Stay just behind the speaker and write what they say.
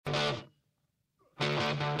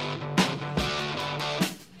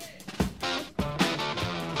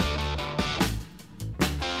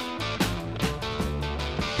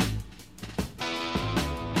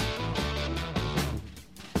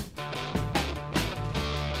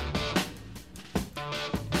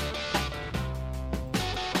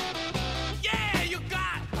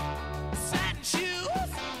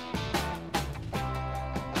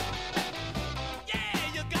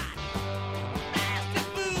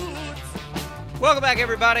Welcome back,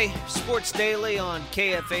 everybody. Sports Daily on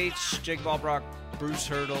KFH. Jake Ballbrock, Bruce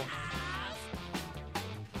Hurdle.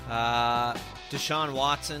 Deshaun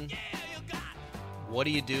Watson. What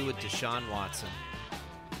do you do with Deshaun Watson?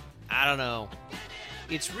 I don't know.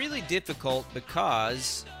 It's really difficult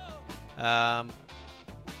because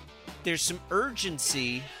there's some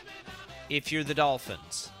urgency if you're the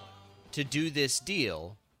Dolphins to do this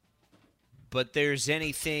deal, but there's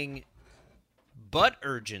anything but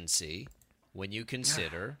urgency when you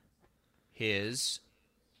consider his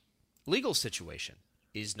legal situation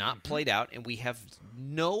is not played out, and we have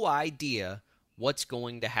no idea what's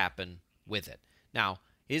going to happen with it. Now,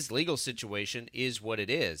 his legal situation is what it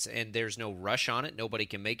is, and there's no rush on it. Nobody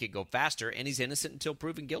can make it go faster, and he's innocent until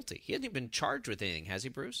proven guilty. He hasn't even been charged with anything, has he,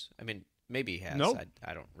 Bruce? I mean, maybe he has. Nope.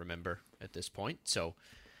 I don't remember at this point. So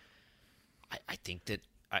I think that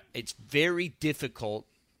it's very difficult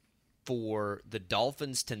for the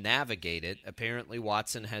Dolphins to navigate it. Apparently,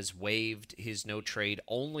 Watson has waived his no trade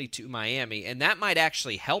only to Miami, and that might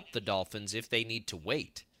actually help the Dolphins if they need to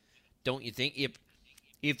wait. Don't you think?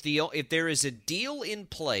 If there is a deal in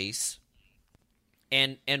place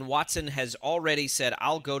and Watson has already said,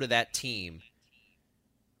 I'll go to that team,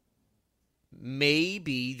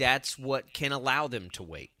 maybe that's what can allow them to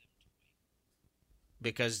wait.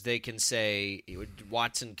 Because they can say,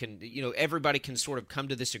 Watson can, everybody can sort of come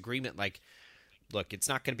to this agreement like, look, it's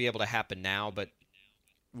not going to be able to happen now, but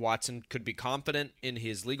Watson could be confident in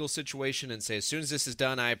his legal situation and say, as soon as this is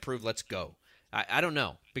done, I approve, let's go. I don't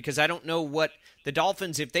know, because I don't know what the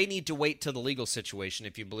Dolphins, if they need to wait till the legal situation,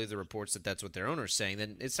 if you believe the reports that that's what their owner's saying,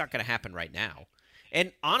 then it's not going to happen right now.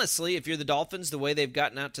 And honestly, if you're the Dolphins, the way they've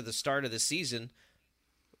gotten out to the start of the season,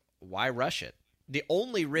 why rush it? The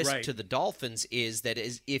only risk to the Dolphins is that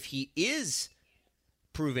if he is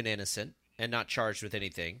proven innocent and not charged with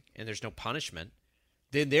anything, and there's no punishment,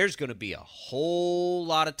 then there's going to be a whole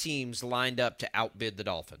lot of teams lined up to outbid the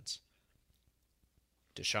Dolphins.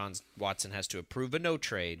 Deshaun Watson has to approve a no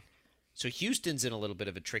trade. So Houston's in a little bit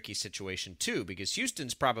of a tricky situation too, because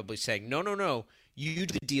Houston's probably saying, no, you do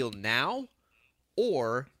the deal now,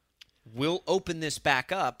 or we'll open this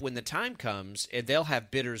back up when the time comes, and they'll have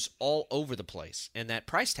bidders all over the place, and that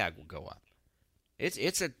price tag will go up.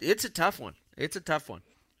 It's a tough one. It's a tough one.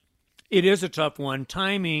 It is a tough one.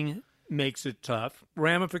 Timing makes it tough.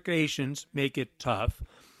 Ramifications make it tough.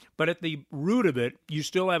 But at the root of it, you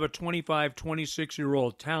still have a 25,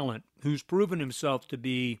 26-year-old talent who's proven himself to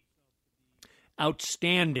be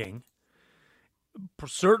outstanding.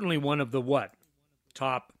 Certainly one of the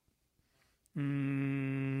top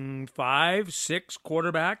 5, 6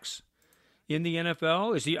 quarterbacks in the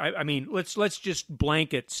NFL? Is he? I mean, let's just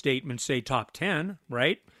blanket statement say top 10,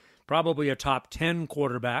 right? Probably a top 10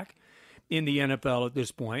 quarterback in the NFL at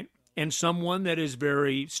this point, and someone that is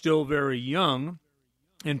still very young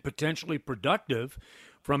and potentially productive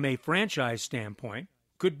from a franchise standpoint.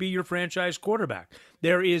 Could be your franchise quarterback.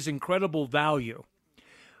 There is incredible value,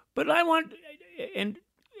 but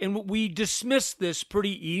and we dismiss this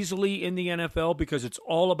pretty easily in the NFL because it's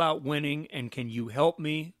all about winning and can you help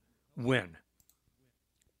me win?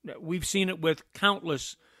 We've seen it with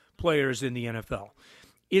countless players in the NFL.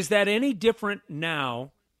 Is that any different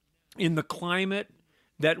now in the climate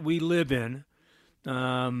that we live in?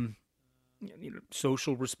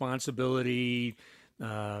 Social responsibility,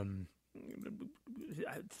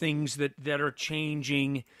 things that are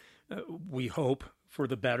changing, we hope, for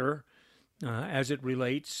the better. As it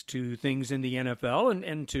relates to things in the NFL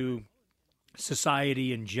and to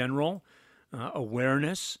society in general,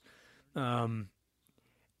 awareness.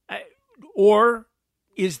 Or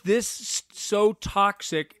is this so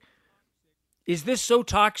toxic? Is this so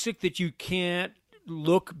toxic that you can't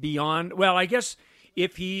look beyond? Well, I guess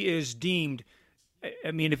if he is deemed, I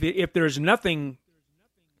mean, if there's nothing,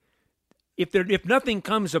 if nothing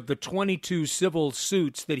comes of the 22 civil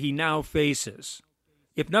suits that he now faces,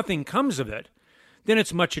 if nothing comes of it, then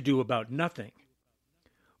it's much ado about nothing.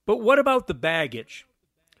 But what about the baggage?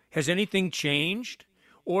 Has anything changed?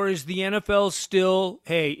 Or is the NFL still,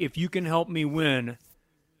 hey, if you can help me win,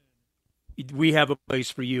 we have a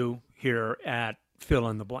place for you here at fill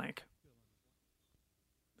in the blank?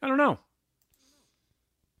 I don't know.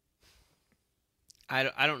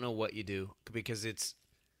 I don't know what you do because it's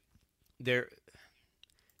there.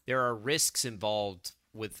 There are risks involved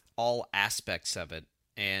with all aspects of it,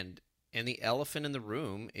 and the elephant in the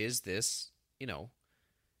room is this,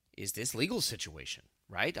 is this legal situation,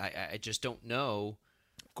 right? I just don't know,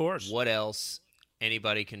 of course, what else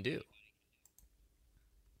anybody can do.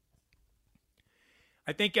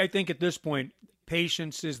 I think at this point,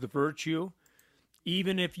 patience is the virtue.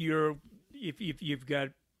 Even if you've got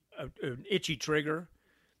an itchy trigger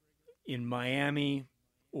in Miami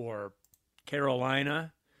or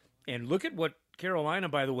Carolina, and look at what Carolina,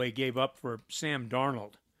 by the way, gave up for Sam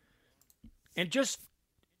Darnold, and just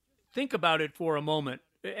think about it for a moment.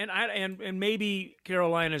 And maybe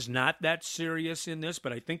Carolina's not that serious in this,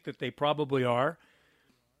 but I think that they probably are.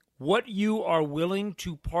 What you are willing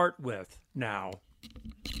to part with now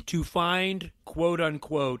to find, quote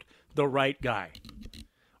unquote, the right guy.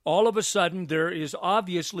 All of a sudden, there is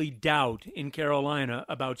obviously doubt in Carolina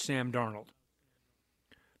about Sam Darnold,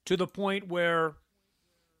 to the point where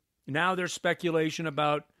now there's speculation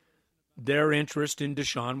about their interest in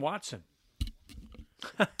Deshaun Watson.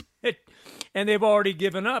 And they've already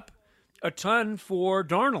given up a ton for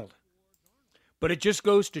Darnold. But it just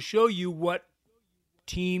goes to show you what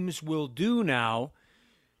teams will do now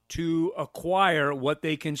to acquire what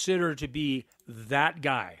they consider to be that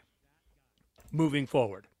guy moving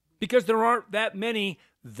forward. Because there aren't that many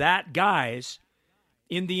that guys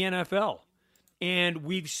in the NFL. And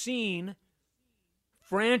we've seen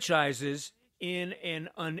franchises in an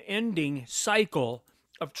unending cycle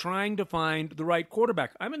of trying to find the right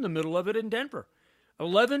quarterback. I'm in the middle of it in Denver.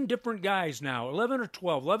 11 different guys now, 11 or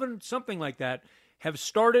 12, 11, something like that, have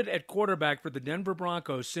started at quarterback for the Denver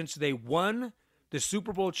Broncos since they won the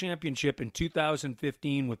Super Bowl championship in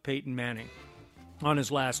 2015 with Peyton Manning on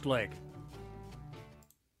his last leg.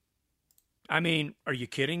 I mean, are you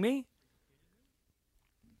kidding me?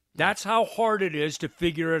 That's how hard it is to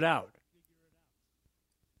figure it out.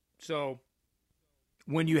 So,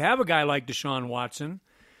 when you have a guy like Deshaun Watson,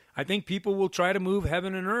 I think people will try to move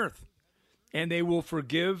heaven and earth, and they will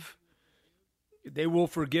forgive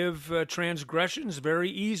transgressions very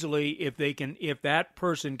easily if that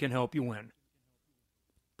person can help you win.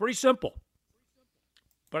 Pretty simple.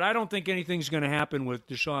 But I don't think anything's going to happen with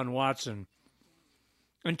Deshaun Watson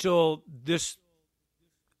until this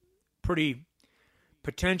pretty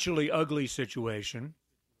potentially ugly situation,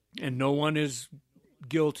 and no one is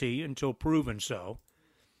guilty until proven so.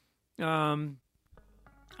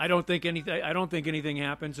 I don't think anything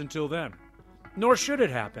happens until then, nor should it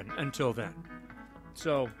happen until then.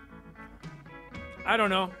 So, I don't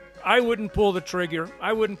know. I wouldn't pull the trigger.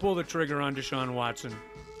 I wouldn't pull the trigger on Deshaun Watson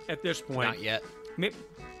at this point. Not yet.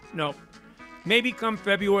 No. Maybe come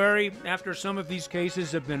February, after some of these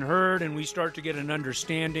cases have been heard and we start to get an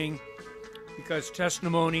understanding, because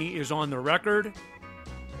testimony is on the record,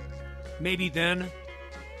 maybe then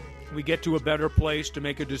we get to a better place to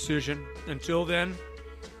make a decision. Until then,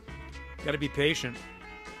 got to be patient.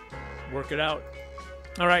 Work it out.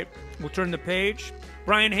 All right, we'll turn the page.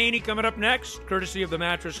 Brian Haney coming up next, courtesy of the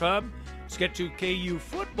Mattress Hub. Let's get to KU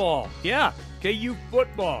football. Yeah, KU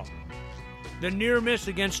football. The near miss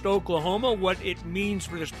against Oklahoma, what it means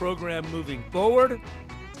for this program moving forward.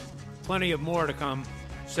 Plenty of more to come.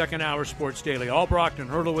 Second Hour Sports Daily. Albrocht and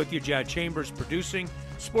Hurdle with you. Jad Chambers producing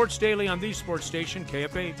Sports Daily on the Sports Station,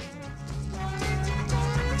 KFH.